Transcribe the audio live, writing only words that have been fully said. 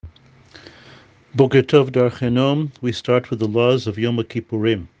Boker Tov Darchenom, we start with the laws of Yom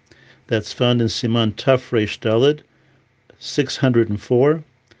Kippurim. That's found in Siman Tafresh Daled, 604,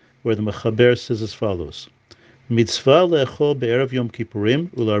 where the Mechaber says as follows. Mitzvah le'echol be'erev Yom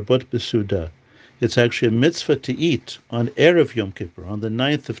Kippurim u'larbot besuda. It's actually a mitzvah to eat on Erev Yom Kippur, on the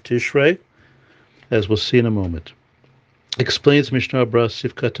 9th of Tishrei, as we'll see in a moment. Explains Mishnah Berurah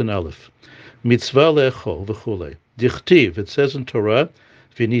Sif Katan Aleph. Mitzvah le'echol v'chulei. Dichtiv, it says in Torah,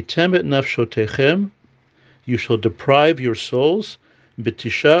 v'nitem et nafshotechem, you shall deprive your souls,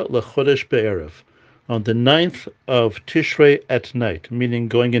 b'tisha lechodesh be'erev, on the 9th of Tishrei at night, meaning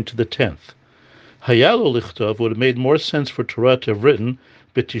going into the 10th. Hayalo lichtov would have made more sense for Torah to have written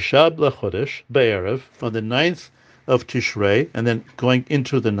b'tisha lechodesh be'erev, on the 9th of Tishrei, and then going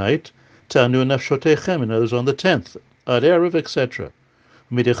into the night, ta'anu nafshotechem, and others on the 10th, ad erev, etc.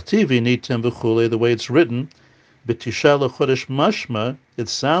 Midichtivi nitem v'chulei, the way it's written, B'tisha lechodesh mashma, it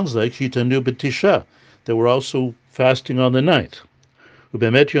sounds like Shitanu b'tisha, that we're also fasting on the 9th.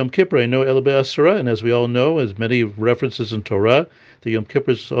 Ubemet Yom Kippur, I know El Be'asara, and as we all know, as many references in Torah, the Yom Kippur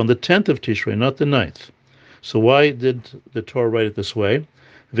is on the 10th of Tishrei, not the 9th. So why did the Torah write it this way?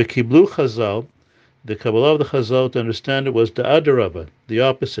 V'kiblu Chazal, the Kabbalah of the Chazal, to understand it, was Da'adarabba, the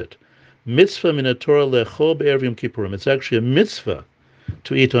opposite. Mitzvah min Torah lechol be'erev Yom Kippurim. It's actually a mitzvah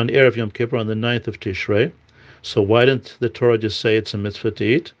to eat on Erev Yom Kippur, on the 9th of Tishrei. So why didn't the Torah just say it's a mitzvah to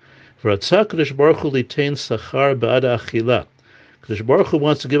eat? Kadosh Baruch Hu litain sachar ba'ada achila. Kadosh Baruch Hu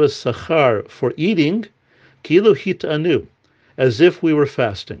wants to give us sachar for eating, kilu hitanu, as if we were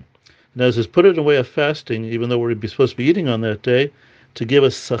fasting. And as is put it in a way of fasting, even though we're supposed to be eating on that day, to give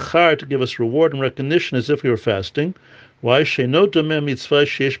us sachar, to give us reward and recognition as if we were fasting. Why? She'no domeh mitzvah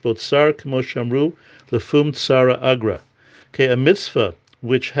sheyesh bo tsar k'mo shamru lefum tsara agra. Okay, a mitzvah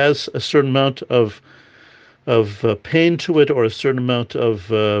which has a certain amount of pain to it, or a certain amount of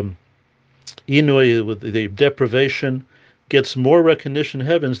inui, with the deprivation, gets more recognition in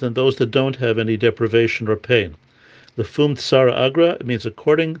heavens than those that don't have any deprivation or pain. The fum tsara agra, it means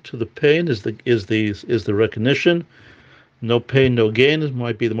according to the pain is the recognition. No pain, no gain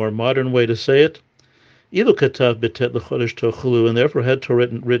might be the more modern way to say it. Ilu katav betet lechodesh tochulu, and therefore had to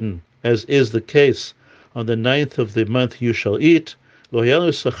written, as is the case, on the 9th of the month you shall eat. We'd get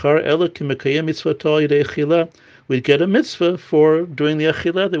a mitzvah for doing the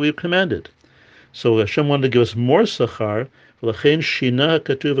achilah that we've commanded. So Hashem wanted to give us more sachar.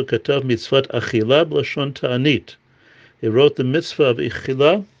 He wrote the mitzvah of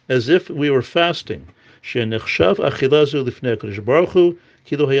achilah as if we were fasting.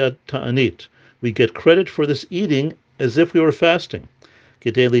 We get credit for this eating as if we were fasting.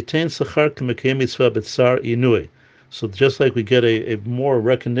 So just like we get a more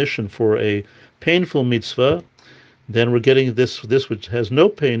recognition for a painful mitzvah, then we're getting this which has no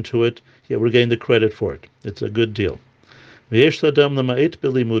pain to it, yet we're getting the credit for it. It's a good deal. Even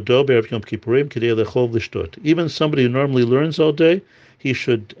somebody who normally learns all day, he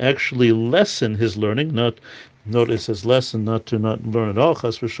should actually lessen his learning, not notice as lesson, not to not learn at all,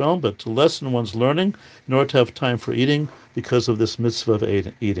 chas v'shalom, but to lessen one's learning in order to have time for eating because of this mitzvah of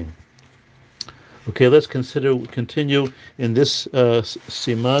eating. Okay, let's continue in this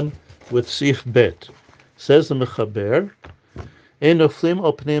siman with Sif Bet. Says the Mechaber, Ein noflim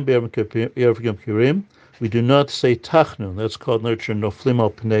al pneim be'erev Yom Kippurim. We do not say tachnun. That's called nurture noflim al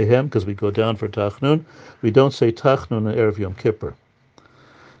pneihem, because we go down for tachnun. We don't say tachnun on Erev Yom Kippur.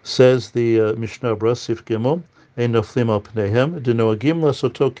 Says the Mishnah Berurah Sif Gimel, Ein noflim al pneihem denoagim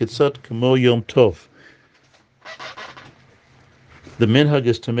lasoto kitzat kamo Yom Tov. The minhag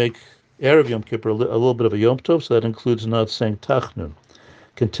is to make Erev Yom Kippur a little bit of a Yom Tov, so that includes not saying Tachnun.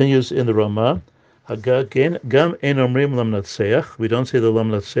 Continues in the Ramah, Gam ein omrim lam natseach. We don't say the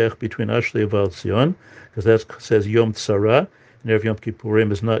lam natseach between Ashley and Val Zion, because that says Yom Tzara, and Erev Yom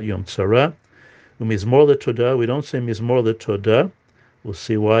Kippurim is not Yom Tzara. Mizmor LeTodah, we don't say Mizmor LeTodah. We'll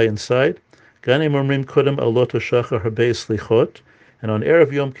see why inside. Gan ein omrim kodem alot shachar harbe slichot, and on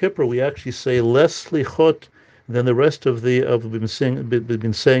Erev Yom Kippur we actually say less slichot than the rest of we've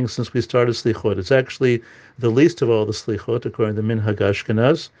been saying since we started Slichot. It's actually the least of all the Slichot, according to Minhag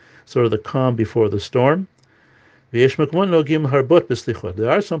Ashkenaz, sort of the calm before the storm. There are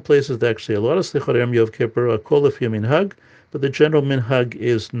some places that actually a lot of Slichot Erev Yom Kippur, Kol Lefi Minhag, but the general Minhag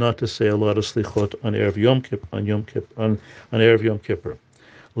is not to say a lot of Slichot on Erev Yom Kippur, on Erev Yom Kippur.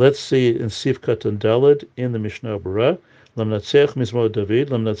 Let's see in Sif Katan Daled in the Mishnah Berurah. Lamnatzech Mizmor David.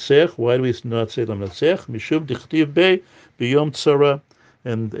 Lamnatzech. Why do we not say Lamnatzech? Mishum dichtiv be b'yom tzara.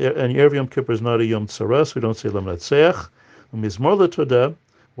 And Erev Yom Kippur is not a Yom Tzara, so we don't say Lamnatzech. Mizmor LeTodah.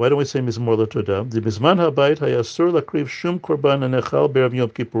 Why don't we say Mizmor LeTodah? The Bizman Habayit hayasur lakriv shum korban anechal be'erev Yom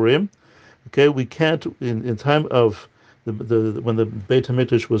Kippurim. Okay, we can't in time of when the Beit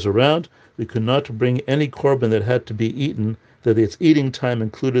Hamikdash was around, we could not bring any korban that had to be eaten, that its eating time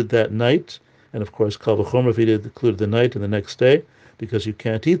included that night, and of course kal v'chomer if it included the night and the next day, because you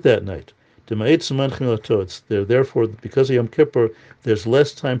can't eat that night. It's there. Therefore, because of Yom Kippur, there's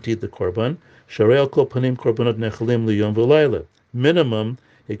less time to eat the korban. Sharei al kol panim korbanot nechalim liyom v'layla. Minimum,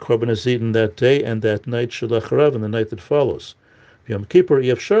 a korban is eaten that day and that night shalacharav, and the night that follows. Yom Kippur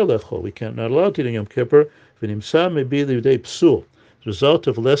yefshar lechol. We can't not allowed to eat on Yom Kippur. V'nimsa may be the day psul. As a result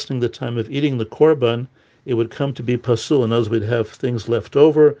of lessening the time of eating the korban, it would come to be pasul. In other words, we'd have things left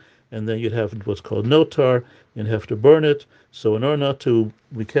over, and then you'd have what's called notar, and have to burn it. So in order not to,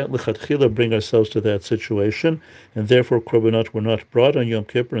 we can't lechatchila bring ourselves to that situation, and therefore korbanot were not brought on Yom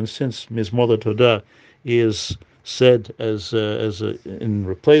Kippur. And since Mizmor Todah is said as in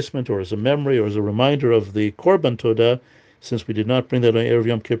replacement or as a memory or as a reminder of the korban Todah, since we did not bring that on Erev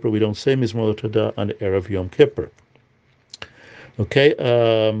Yom Kippur, we don't say Mizmor Todah on Erev Yom Kippur. Okay,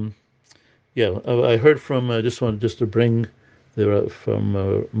 I heard from, just wanted to bring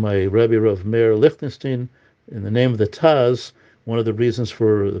from my Rabbi Rav Meir Lichtenstein, in the name of the Taz, one of the reasons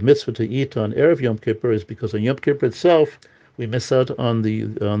for the mitzvah to eat on Erev Yom Kippur is because on Yom Kippur itself, we miss out on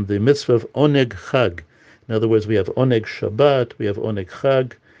the mitzvah of Oneg Chag. In other words, we have Oneg Shabbat, we have Oneg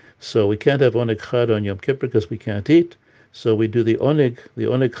Chag, so we can't have Oneg Chag on Yom Kippur because we can't eat. So we do the Oneg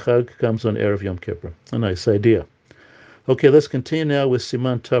Chag comes on Erev Yom Kippur. A nice idea. Okay, let's continue now with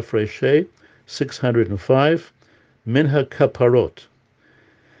Siman Tafrei Shei, 605, Minhag Kaparot.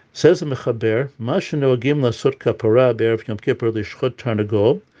 Says the Mechaber, Ma shenoagim lasot kapara be'erev Yom Kippur lishchot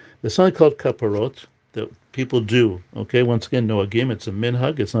tarnagol. There's something called kaparot that people do. Okay, once again, noagim, it's a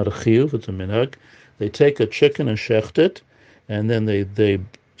minhag, it's not a chiyuv, it's a minhag. They take a chicken and shecht it, and then they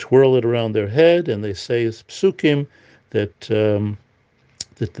twirl it around their head, and they say psukim that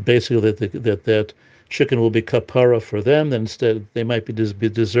basically that chicken will be kapara for them. Then instead they might be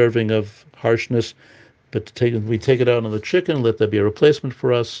deserving of harshness, but we take it out on the chicken, let that be a replacement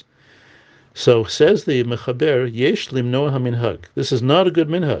for us. So says the Mechaber, Yesh limnoa haminhag. This is not a good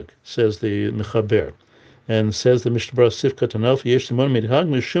minhag, says the Mechaber. And says the Mishnah Berurah Sifkat Analf, Yesh limon minhag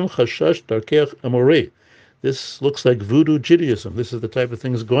mishum chashash darkeach amori. This looks like voodoo Judaism. This is the type of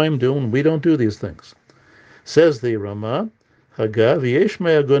things Goyim do, and we don't do these things. Says the Rama, Hagav, Yesh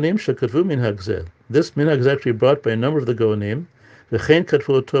me'agonim shekatvu minhag zeh. This minhag is actually brought by a number of the Gonim. V'chein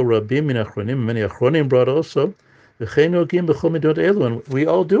katvu oto rabim min achronim, many achronim brought also. V'chein nogim b'chol midot elu, and we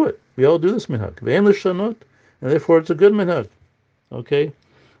all do it. We all do this minhag. V'ein l'shanot, and therefore it's a good minhag. Okay,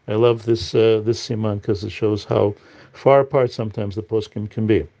 I love this siman because it shows how far apart sometimes the poskim can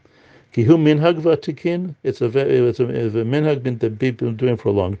be. Kihu minhag v'atikin. It's a minhag that people have been doing for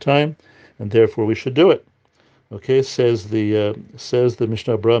a long time, and therefore we should do it. Okay, says the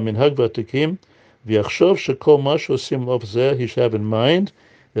Mishnah Berurah minhag v'atikim. V'yachshov shekol mashu osim lov zeh. He should have in mind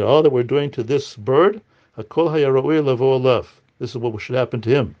that all that we're doing to this bird, hakol hayaroi lavo alav. This is what should happen to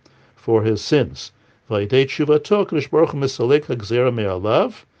him for his sins. V'ayidei tshuvato Kadosh Baruch Hu misalek hagzera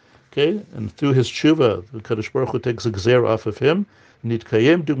me'alav. Okay, and through his tshuva, the Kadosh Baruch Hu takes a gzera off of him.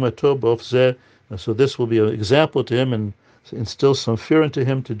 Nitkayem dugmato bof zeh. So this will be an example to him and instill some fear into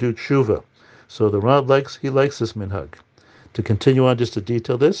him to do tshuva. So the Rab likes this minhag. To continue on, just to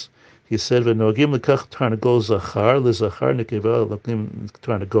detail this, he said, "V'nogim lekach tarnagol zachar lezachar nekeva lakim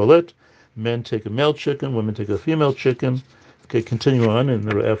tarnagolet." Men take a male chicken, women take a female chicken. Okay, continue on,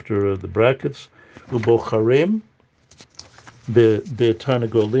 and after the brackets, ubocharim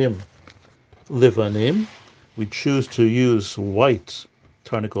betarnagolim livanim. We choose to use white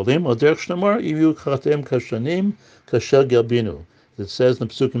tarnagolim. Or derech shnamar ivu chatem kashanim kashel gelbinu. It says in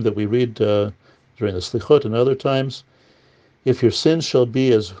the psukim that we read during the slichot and other times, if your sins shall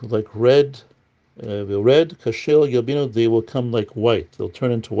be as like red, kashel yabinu, they will come like white. They'll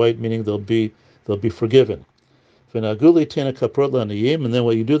turn into white, meaning they'll be forgiven. V'naguli tena kaprot la'aniyim, and then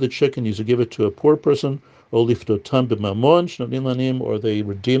when you do the chicken, you give it to a poor person, or liftotam b'mamon shnotim lanim, or they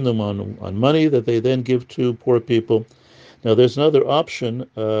redeem them on money that they then give to poor people. Now there's another option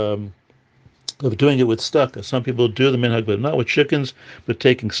of doing it with staka. Some people do the minhag, but not with chickens, but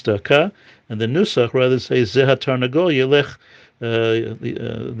taking staka. And the nusach rather say zehat tarnagol yelech.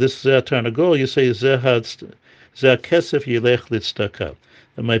 This zehat tarnagol, you say zehat kesef yelech litstaka.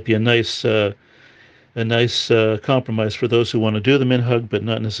 That might be a nice compromise for those who want to do the minhag, but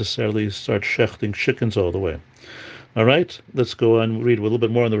not necessarily start shechting chickens all the way. All right, let's go on and read a little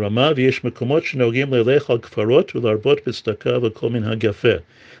bit more on the Ramah. V'yesh mekomot shenogim leilech al kfarot v'larbot b'staka v'kol minhag yafeh.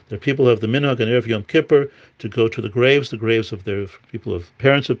 There are people who have the minhag on Erev Yom Kippur to go to the graves of their people of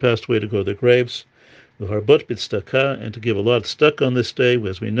parents who passed away, to go to their graves. V'harbot b'tzedakah, and to give a lot of tzedakah on this day.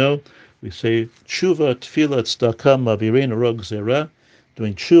 As we know, we say tshuva, tefillah, tzedakah, mavirin, rog zerah,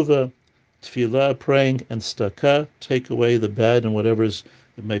 doing tshuva, tefillah, praying, and tzedakah, take away the bad and whatever's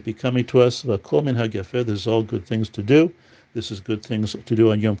that might be coming to us. V'kol min hagyafer, this is all good things to do. This is good things to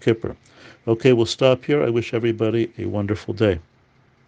do on Yom Kippur. Okay, we'll stop here. I wish everybody a wonderful day.